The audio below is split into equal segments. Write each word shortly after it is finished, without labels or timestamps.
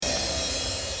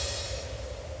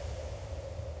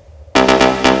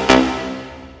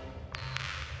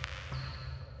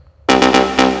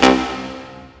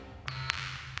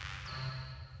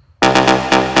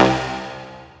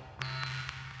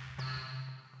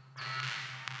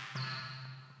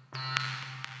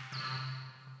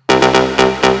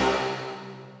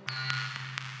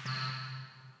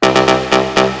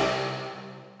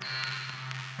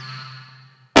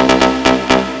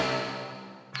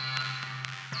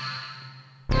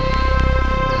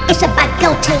It's a bad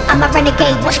girl thing, I'm a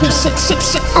renegade. Watch me sit, sit,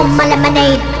 sit on my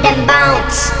lemonade. Then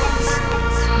bounce,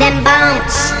 then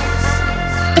bounce.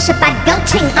 It's a bad girl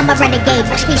thing, I'm a renegade.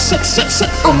 Watch me sit, sit, sit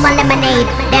on my lemonade.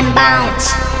 Then bounce,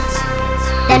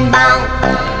 then bounce.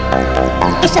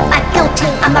 It's a bad girl thing,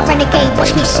 I'm a renegade.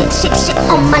 Watch me sit, sit, sit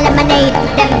on my lemonade.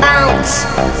 Then bounce,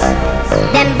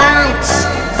 then bounce.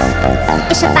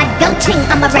 It's a bad girl thing,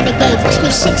 I'm a renegade. Watch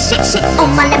me sit, sit, sit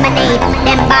on my lemonade.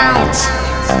 Then bounce,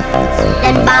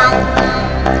 then bounce.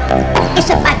 It's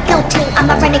a bad girl thing, I'm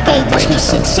a renegade. Watch me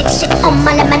sit, sit, sit on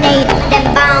my lemonade. Then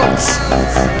bounce,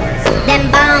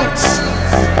 then bounce.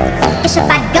 It's a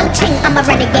bad girl thing, I'm a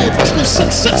renegade. Watch me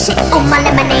sit, sit, sit on my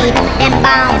lemonade. Then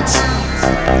bounce,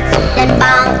 then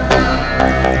bounce.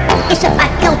 It's a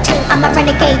bad girl thing, I'm a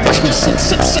renegade. Watch me sit,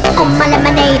 sit, sit on my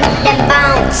lemonade. Then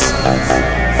bounce,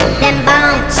 then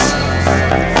bounce.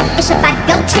 It's a bad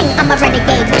girl thing, I'm a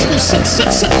renegade. Watch me sit,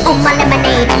 sit, sit on my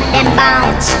lemonade. Then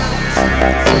bounce,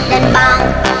 then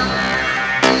bounce.